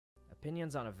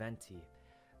Opinions on a venti.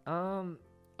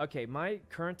 Okay, my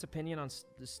current opinion on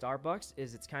the Starbucks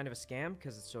is it's kind of a scam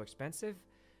because it's so expensive.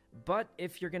 But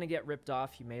if you're going to get ripped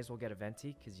off, you may as well get a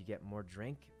venti because you get more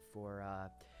drink for...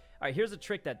 Alright, here's a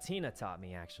trick that Tina taught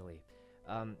me, actually.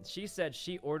 She said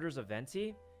she orders a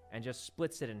venti and just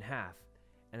splits it in half,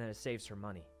 and then it saves her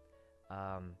money.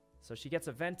 So she gets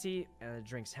a venti and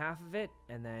drinks half of it,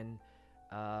 and then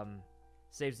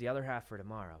saves the other half for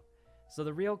tomorrow. So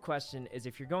the real question is,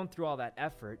 if you're going through all that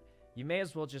effort, you may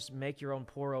as well just make your own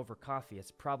pour-over coffee.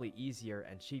 It's probably easier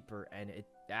and cheaper, and it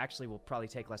actually will probably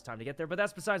take less time to get there. But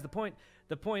that's besides the point.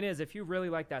 The point is, if you really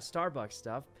like that Starbucks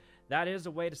stuff, that is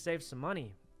a way to save some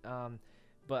money.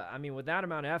 But, I mean, with that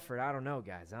amount of effort, I don't know,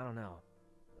 guys. I don't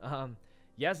know.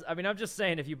 Yes, I mean, I'm just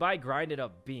saying, if you buy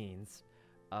grinded-up beans,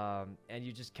 and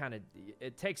you just kind of...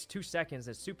 It takes 2 seconds.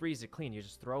 It's super easy to clean. You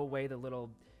just throw away the little...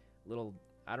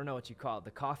 I don't know what you call it.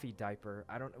 The coffee diaper.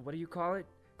 What do you call it?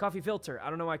 Coffee filter. I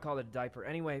don't know why I call it a diaper.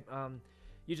 Anyway,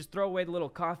 you just throw away the little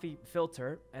coffee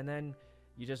filter, and then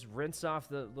you just rinse off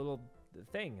the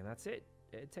thing, and that's it.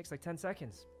 It takes like 10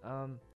 seconds.